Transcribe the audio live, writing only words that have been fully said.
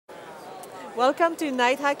Welcome to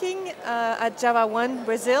Night Hacking at Java 1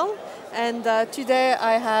 Brazil. And today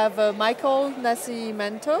I have Michael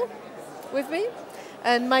Nascimento with me.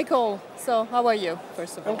 And Michael, so how are you,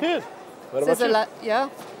 first of all? I'm good. What about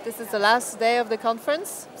you? This is the last day of the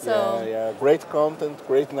conference. So Yeah. Great content,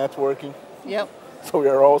 great networking. Yep. So we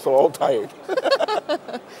are also all tired.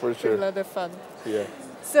 For sure. A lot of fun. Yeah.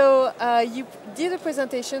 So you did a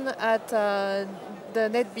presentation at the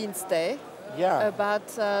NetBeans Day about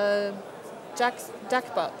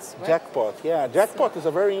Jackpots, right? Jackpot, yeah. Jackpot is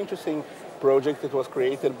a very interesting project. It was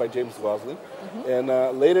created by James Gosling, and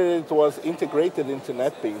later it was integrated into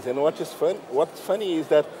NetBeans. And what's funny is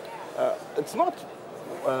that it's not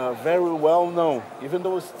very well known, even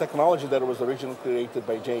though it's technology that was originally created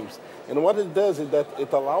by James. And what it does is that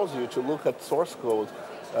it allows you to look at source code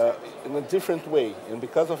in a different way. And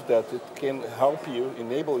because of that, it can help you,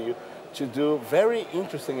 enable you to do very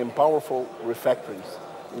interesting and powerful refactorings.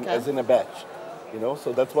 As in a batch,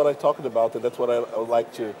 So that's what I talked about, and that's what I would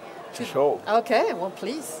like to show. Okay, well,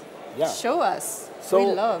 please show us. So,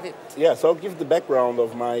 we love it. Yeah, so I'll give the background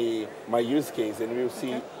of my use case, and we'll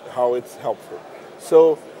see how it's helpful.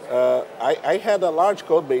 So I had a large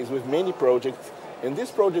code base with many projects, and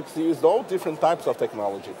these projects used all different types of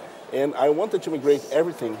technology. And I wanted to migrate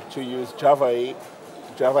everything to use Java 8,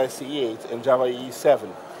 Java SE 8, and Java EE 7,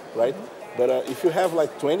 right? But if you have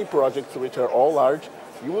like 20 projects which are all large,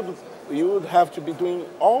 you would have to be doing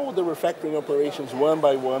all the refactoring operations one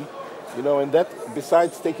by one, and that,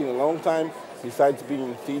 besides taking a long time, besides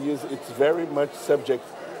being tedious, it's very much subject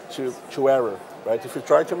to error, right? If you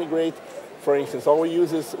try to migrate, for instance, all we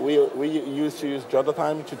used to use Java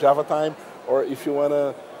time to Java time, or if you want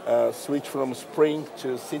to switch from Spring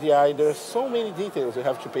to CDI, there's so many details you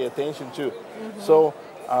have to pay attention to. So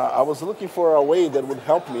I was looking for a way that would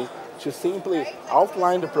help me to simply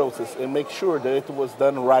outline the process and make sure that it was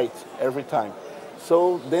done right every time.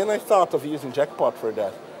 So then I thought of using Jackpot for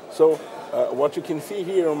that. So what you can see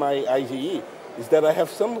here on my IDE is that I have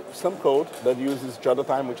some code that uses Java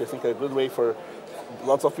time, which I think is a good way for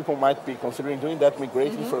lots of people might be considering doing that,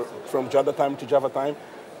 migrating from Java time to Java time.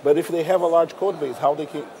 But if they have a large code base,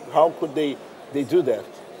 how could they do that,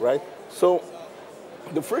 right? So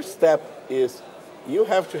the first step is you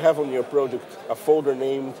have to have on your project a folder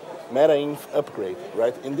named meta-inf upgrade,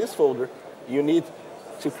 right? In this folder, you need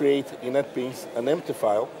to create in NetBeans an empty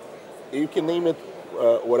file. You can name it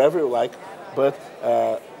whatever you like, but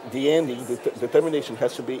the ending, the termination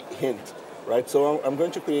has to be hint, right? So I'm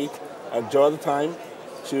going to create a Java time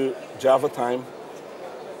to Java time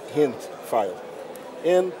hint file.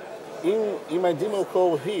 And in my demo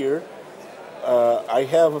code here, I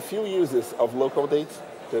have a few uses of local dates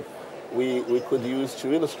that we could use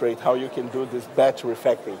to illustrate how you can do this batch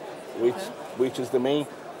refactoring, which is the main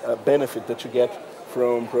benefit that you get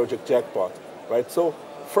from Project Jackpot, right? So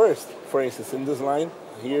first, for instance, in this line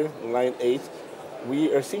here, in line 8,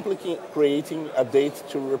 we are simply creating a date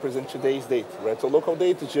to represent today's date, right? So local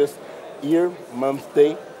date is just year, month,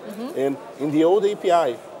 day, and in the old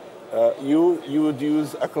API, you would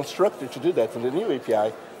use a constructor to do that. In the new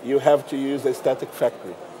API, you have to use a static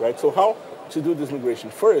factory, right? So how to do this migration?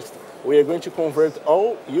 First, we are going to convert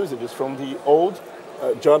all usages from the old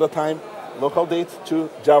Java time local date to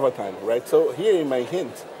Java time, right? So here in my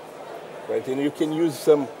hint, right, and you can use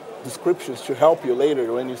some descriptions to help you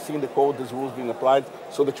later when you see in the code this rule is being applied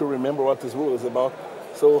so that you remember what this rule is about.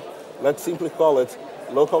 So let's simply call it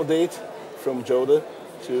local date from Java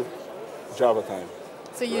to Java time.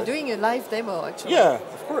 So you're doing a live demo, actually. Yeah,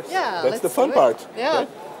 of course. Yeah, that's the fun part. Yeah.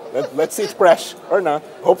 Right? Let's see it crash or not.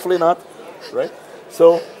 Hopefully not, right?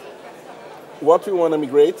 So what we want to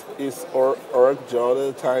migrate is our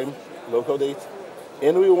Java time local date,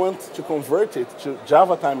 and we want to convert it to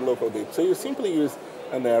Java time local date. So you simply use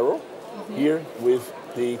an arrow here with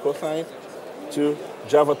the equal sign to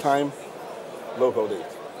Java time local date,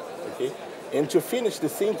 okay? And to finish the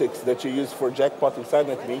syntax that you use for Jackpot inside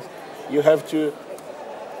NetBeans, you have to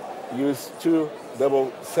use 2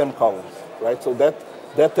 double semicolons, right? So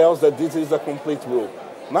that tells that this is a complete rule.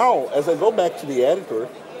 Now, as I go back to the editor,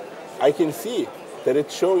 I can see that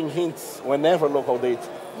it's showing hints whenever local date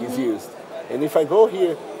is used. And if I go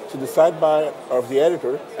here to the sidebar of the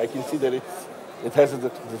editor, I can see that it has the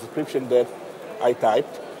description that I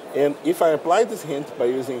typed. And if I apply this hint by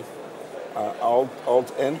using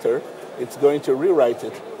Alt-Enter, it's going to rewrite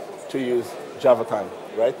it to use Java time,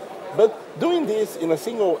 right? But doing this in a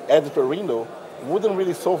single editor window wouldn't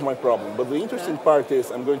really solve my problem. But the interesting part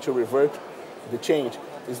is, I'm going to revert the change,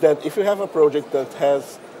 is that if you have a project that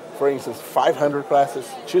has, for instance, 500 classes,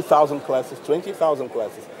 2,000 classes, 20,000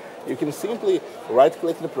 classes, you can simply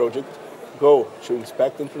right-click the project, go to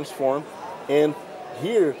Inspect and Transform, And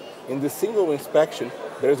here, in the single inspection,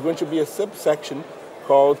 there's going to be a subsection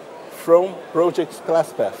called from project's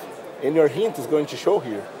class path. And your hint is going to show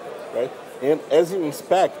here, right? And as you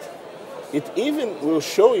inspect, it even will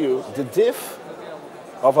show you the diff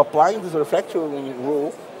of applying this refactoring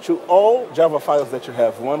rule to all Java files that you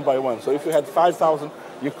have, one by one. So if you had 5,000,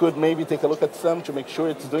 you could maybe take a look at some to make sure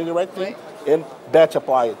it's doing the right thing, and batch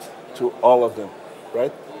apply it to all of them,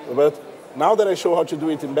 right? But now that I show how to do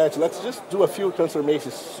it in batch, let's just do a few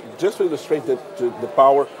transformations just to illustrate the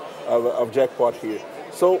power of Jackpot here.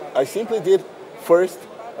 So I simply did first,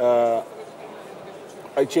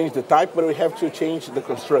 I changed the type, but we have to change the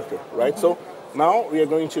constructor, right? So now we are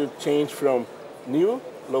going to change from new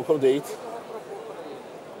local date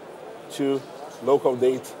to local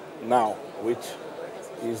date now, which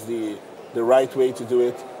is the right way to do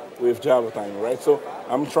it with Java time, right? So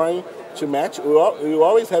I'm trying to match. We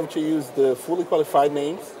always have to use the fully qualified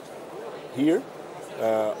names here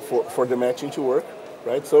for the matching to work,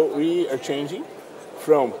 right? So we are changing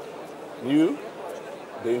from new,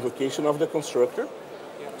 the invocation of the constructor,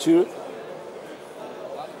 to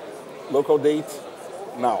local date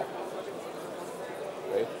now,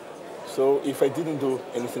 right? So if I didn't do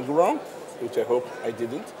anything wrong, which I hope I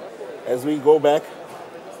didn't, as we go back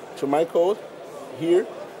to my code here,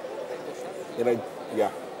 and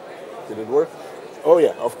did it work? Oh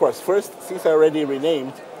yeah, of course. First, since I already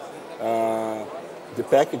renamed the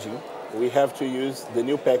packaging, we have to use the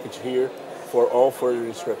new package here for all further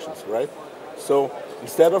instructions, right? So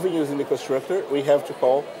instead of using the constructor, we have to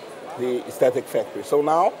call the static factory. So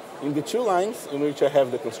now, in the two lines in which I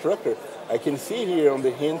have the constructor, I can see here on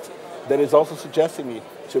the hint that is also suggesting me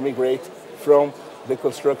to migrate from the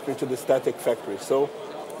constructor to the static factory. So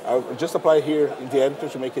I'll just apply here in the editor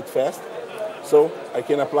to make it fast. So I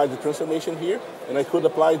can apply the transformation here, and I could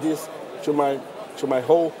apply this to my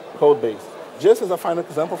whole code base. Just as a final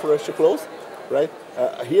example for us to close, right?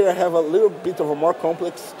 Here I have a little bit of a more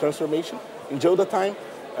complex transformation. In Joda time,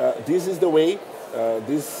 this is the way,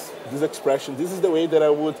 this expression, this is the way that I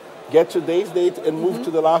would get today's date and move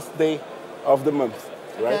to the last day of the month,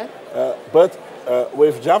 right? Okay. But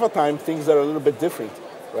with Java time, things are a little bit different,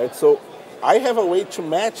 right? So I have a way to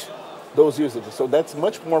match those usages. So that's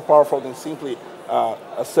much more powerful than simply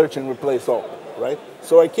a search and replace all, right?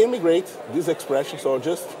 So I can migrate this expression, so I'll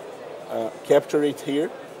just capture it here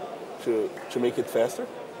to make it faster,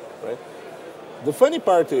 right? The funny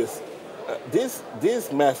part is,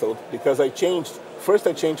 this method, because I changed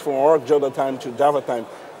from org Joda time to Java time,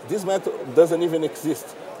 this method doesn't even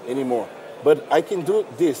exist anymore. But I can do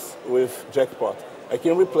this with Jackpot. I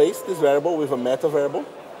can replace this variable with a meta variable.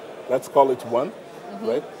 Let's call it 1,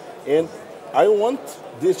 right? And I want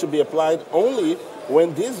this to be applied only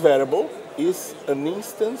when this variable is an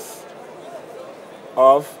instance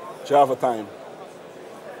of Java time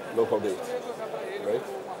local date, right?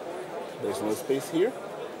 There's no space here.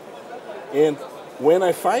 And when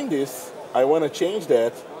I find this, I want to change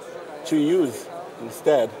that to use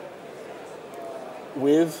instead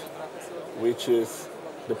with, which is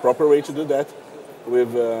the proper way to do that,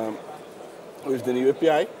 with the new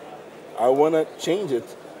API. I want to change it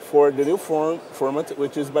for the new format,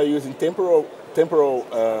 which is by using temporal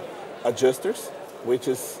adjusters, which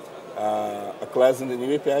is a class in the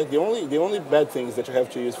new API. The only bad thing is that you have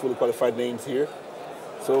to use fully qualified names here.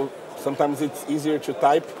 So sometimes it's easier to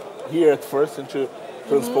type here at first and to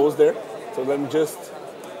transpose there. So let me just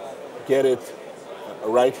get it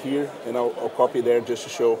right here, and I'll copy there just to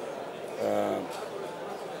show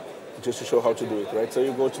how to do it, right? So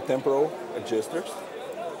you go to temporal adjusters,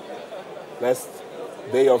 last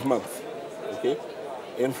day of month, okay?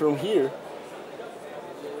 And from here,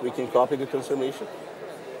 we can copy the transformation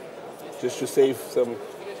just to save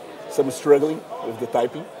some struggling with the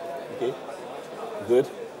typing, okay? Good.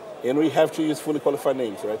 And we have to use fully qualified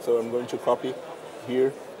names, right? So I'm going to copy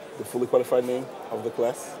here the fully qualified name of the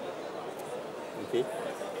class, okay?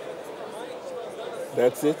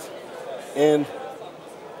 That's it. And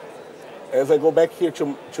as I go back here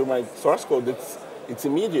to my source code, it's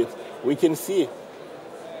immediate. We can see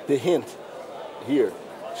the hint here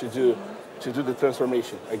to do the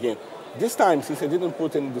transformation again. This time, since I didn't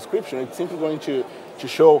put any description, it's simply going to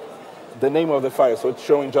show the name of the file. So it's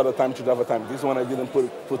showing Java time to Java time. This one I didn't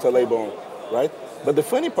put a label on, right? But the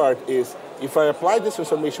funny part is, if I apply this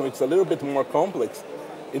transformation, it's a little bit more complex.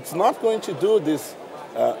 It's not going to do this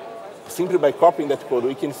simply by copying that code.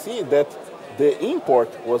 We can see that the import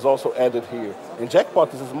was also added here. And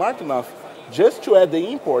Jackpot is smart enough just to add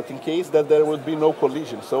the import in case that there would be no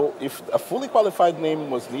collision. So if a fully qualified name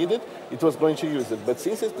was needed, it was going to use it. But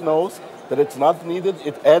since it knows that it's not needed,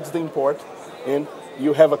 it adds the import, and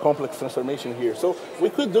you have a complex transformation here. So we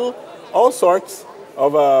could do all sorts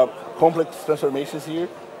of complex transformations here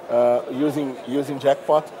using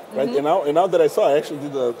Jackpot, right? And now that I saw, I actually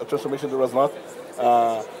did a transformation that was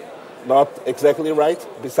not exactly right.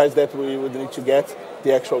 Besides that, we would need to get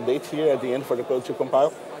the actual date here at the end for the code to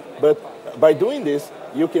compile. But by doing this,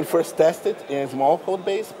 you can first test it in a small code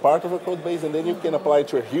base, part of a code base, and then you can apply it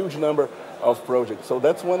to a huge number of projects. So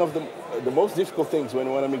that's one of the most difficult things when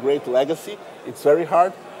you want to migrate legacy. It's very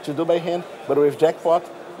hard to do by hand, but with Jackpot,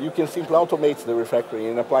 you can simply automate the refactoring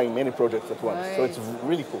and applying many projects at once. Right. So it's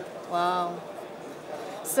really cool. Wow.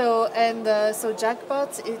 So so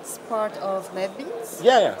Jackpot, it's part of NetBeans.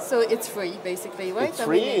 Yeah. So it's free, basically, right? It's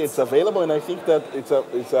free. It's available, and I think that it's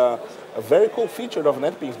a very cool feature of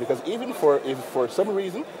NetBeans, because even if for some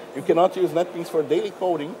reason you cannot use NetBeans for daily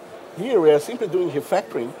coding, here we are simply doing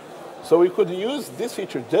refactoring. So we could use this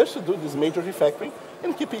feature just to do this major refactoring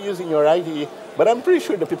and keep using your IDE. But I'm pretty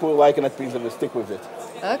sure that people will like NetBeans and will stick with it.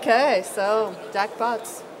 Okay, so Jackpot,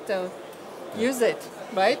 so use it,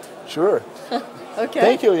 right? Sure. Okay.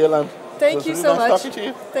 Thank you, Yelan. Thank you so much. Talking to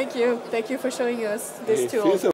you. Thank you. Thank you for showing us this Okay, tool.